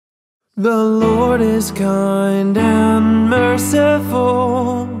The Lord is kind and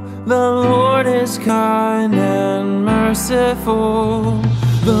merciful. The Lord is kind and merciful.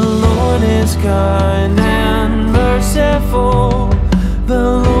 The Lord is kind and merciful.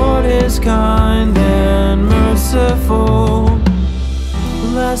 The Lord is kind and merciful.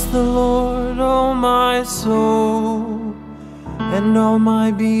 Bless the Lord, O my soul, and all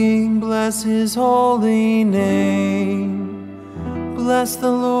my being, bless His holy name. Bless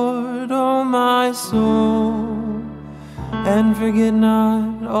the Lord, O my soul, and forget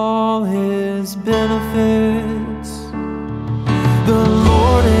not all His benefits. The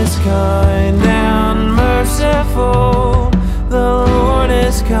Lord is kind and merciful. The Lord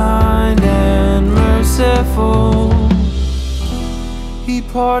is kind and merciful. He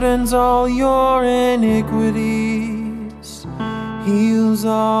pardons all your iniquities, heals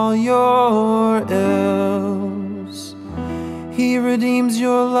all your ills. He redeems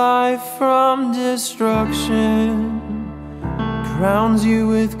your life from destruction, crowns you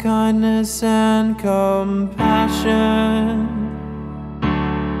with kindness and compassion.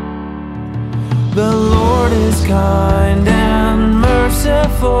 The Lord is kind and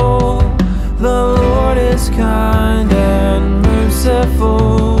merciful. The Lord is kind and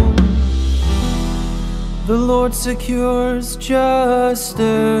merciful. The Lord secures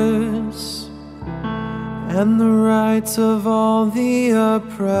justice and the rights of all the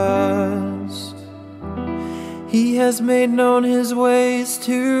oppressed. He has made known His ways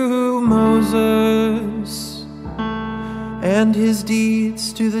to Moses, and His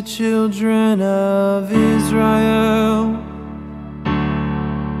deeds to the children of Israel.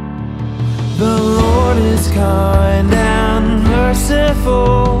 The Lord is kind and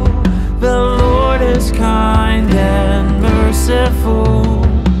merciful. The Lord is kind and merciful.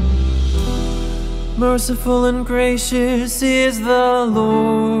 Merciful and gracious is the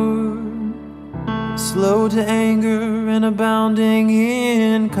Lord, slow to anger and abounding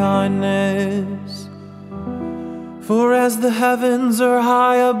in kindness. For as the heavens are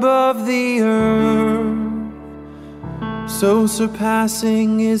high above the earth, so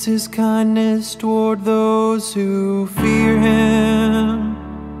surpassing is His kindness toward those who fear Him.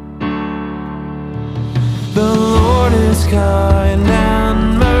 The Lord is kind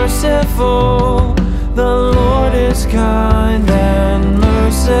and merciful. The Lord is kind and